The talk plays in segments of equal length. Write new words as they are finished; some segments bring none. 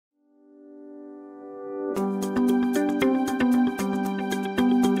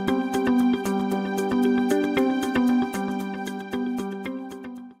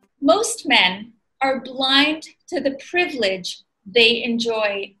men are blind to the privilege they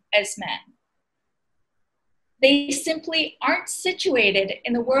enjoy as men. They simply aren't situated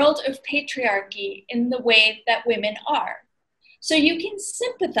in the world of patriarchy in the way that women are. So you can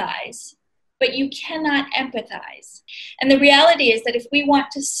sympathize, but you cannot empathize. And the reality is that if we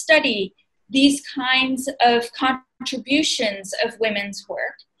want to study these kinds of contributions of women's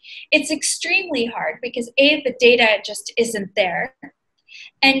work, it's extremely hard because A, the data just isn't there,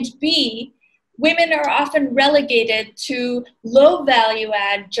 and B, women are often relegated to low value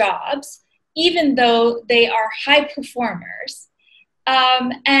add jobs, even though they are high performers.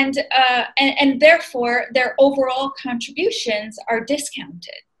 And therefore, their overall contributions are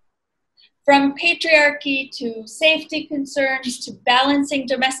discounted. From patriarchy to safety concerns to balancing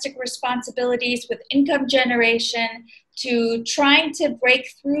domestic responsibilities with income generation to trying to break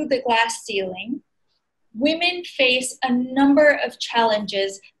through the glass ceiling, women face a number of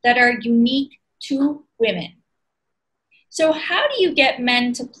challenges that are unique to women. So how do you get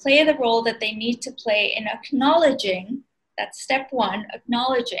men to play the role that they need to play in acknowledging, that's step one,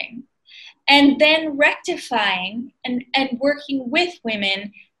 acknowledging, and then rectifying and working with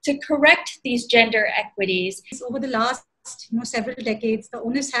women to correct these gender equities? Over the last several decades, the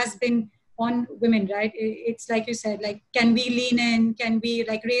onus has been on women, right? It's like you said, like, can we lean in? Can we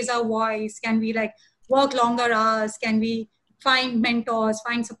like raise our voice? Can we like work longer hours? Can we find mentors,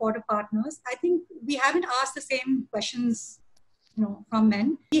 find supportive partners? I think we haven't asked the same questions, from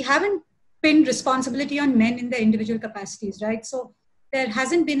men. We haven't pinned responsibility on men in their individual capacities, right? So there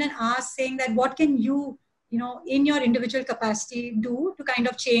hasn't been an ask saying that what can you, in your individual capacity do to kind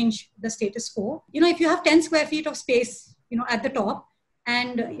of change the status quo? If you have 10 square feet of space, at the top,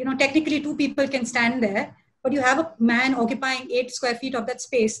 and, technically 2 people can stand there, but you have a man occupying 8 square feet of that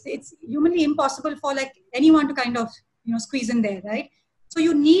space, it's humanly impossible for like anyone to kind of, squeeze in there, right? So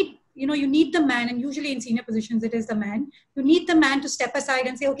you need the man, and usually in senior positions, it is the man. You need the man to step aside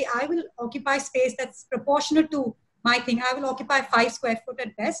and say, okay, I will occupy space that's proportional to my thing. I will occupy 5 square foot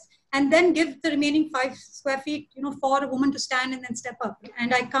at best, and then give the remaining 5 square feet, for a woman to stand and then step up.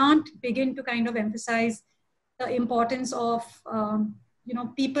 And I can't begin to kind of emphasize the importance of,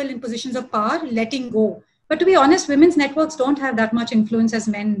 people in positions of power letting go. But to be honest, women's networks don't have that much influence as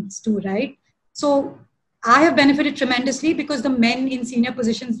men's do, right? So I have benefited tremendously because the men in senior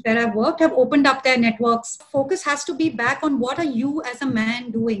positions where I've worked have opened up their networks. Focus has to be back on what are you as a man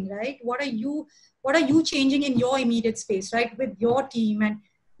doing, right? What are you changing in your immediate space, right? With your team and,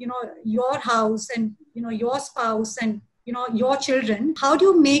 your house and, your spouse and, your children. How do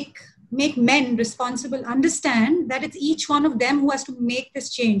you make men responsible, understand that it's each one of them who has to make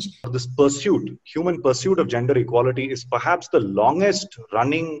this change? This human pursuit of gender equality is perhaps the longest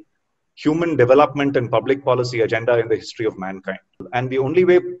running human development and public policy agenda in the history of mankind. And the only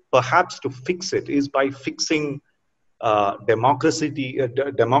way perhaps to fix it is by fixing democracy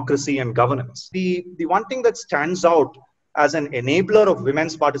and governance. The one thing that stands out as an enabler of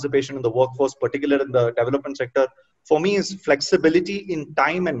women's participation in the workforce, particularly in the development sector, for me is flexibility in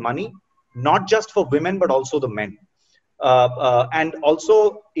time and money, not just for women, but also the men. And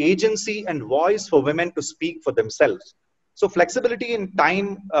also agency and voice for women to speak for themselves. So flexibility in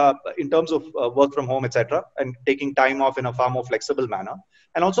time in terms of work from home, etc., and taking time off in a far more flexible manner.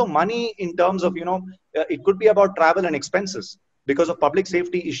 And also money in terms of, it could be about travel and expenses because of public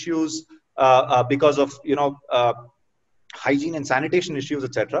safety issues, because of, hygiene and sanitation issues,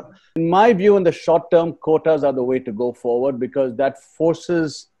 etc. In my view, in the short term, quotas are the way to go forward because that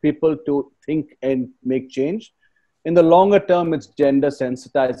forces people to think and make change. In the longer term, it's gender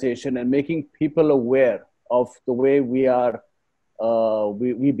sensitization and making people aware of the way we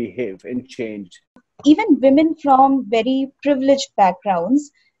behave and change. Even women from very privileged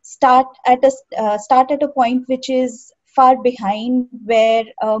backgrounds start at a point which is far behind where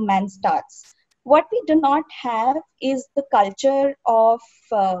a man starts. What we do not have is the culture of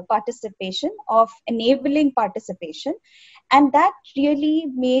participation, of enabling participation, and that really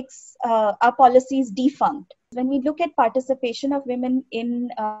makes our policies defunct. When we look at participation of women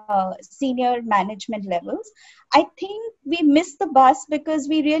in senior management levels, I think we miss the bus because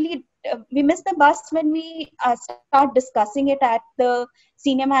we miss the bus when we start discussing it at the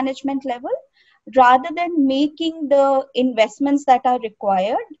senior management level, rather than making the investments that are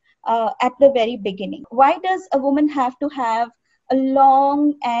required at the very beginning. Why does a woman have to have a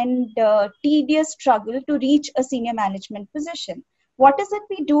long and tedious struggle to reach a senior management position? What is it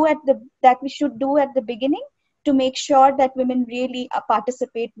that we should do at the beginning? to make sure that women really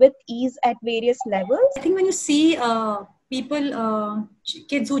participate with ease at various levels? I think when you see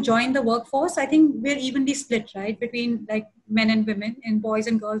kids who join the workforce, I think we're evenly split, right, between like men and women and boys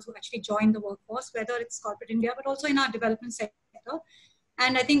and girls who actually join the workforce, whether it's corporate India, but also in our development sector.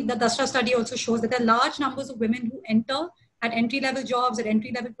 And I think the Dasra study also shows that there are large numbers of women who enter at entry-level jobs, at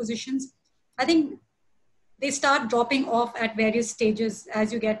entry-level positions. I think they start dropping off at various stages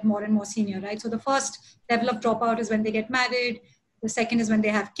as you get more and more senior, right? So the first level of dropout is when they get married. The second is when they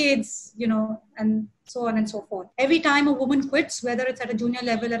have kids, and so on and so forth. Every time a woman quits, whether it's at a junior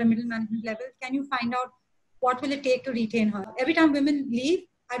level or a middle management level, can you find out what will it take to retain her? Every time women leave,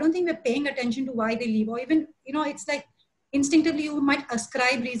 I don't think we're paying attention to why they leave, or even, it's like instinctively you might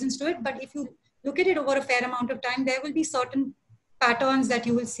ascribe reasons to it. But if you look at it over a fair amount of time, there will be certain patterns that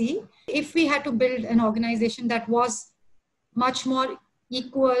you will see. If we had to build an organization that was much more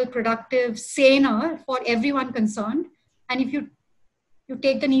equal, productive, saner for everyone concerned, and if you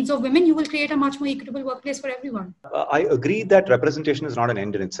take the needs of women, you will create a much more equitable workplace for everyone. I agree that representation is not an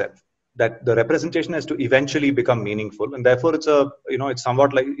end in itself. That the representation has to eventually become meaningful, and therefore it's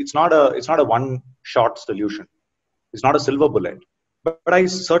somewhat like it's not a one-shot solution. It's not a silver bullet. But I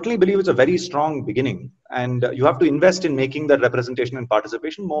certainly believe it's a very strong beginning, and you have to invest in making that representation and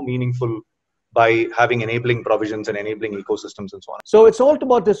participation more meaningful by having enabling provisions and enabling ecosystems and so on. So it's all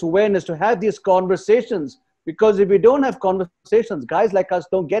about this awareness to have these conversations, because if we don't have conversations, guys like us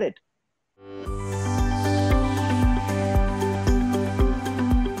don't get it.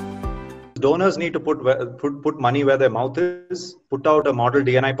 Donors need to put money where their mouth is, put out a model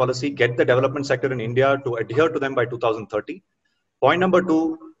D&I policy, get the development sector in India to adhere to them by 2030. Point number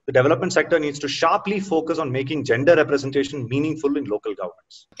 2, the development sector needs to sharply focus on making gender representation meaningful in local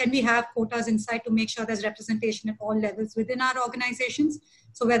governments. Can we have quotas inside to make sure there's representation at all levels within our organizations?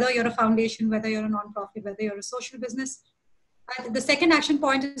 So whether you're a foundation, whether you're a non-profit, whether you're a social business. And the second action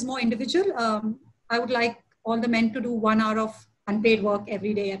point is more individual. I would like all the men to do 1 hour of unpaid work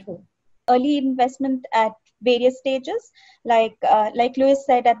every day at home. Early investment at various stages, like Louis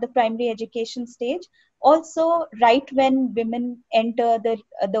said, at the primary education stage. Also, right when women enter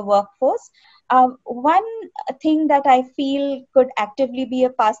the workforce. One thing that I feel could actively be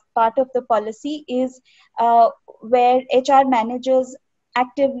a part of the policy is where HR managers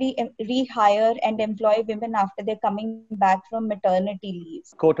actively rehire and employ women after they're coming back from maternity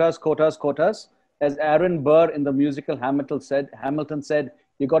leaves. Quotas, quotas, quotas. As Aaron Burr in the musical Hamilton said,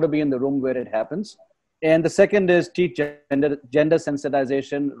 you got to be in the room where it happens. And the second is teach gender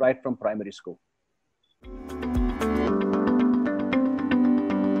sensitization right from primary school.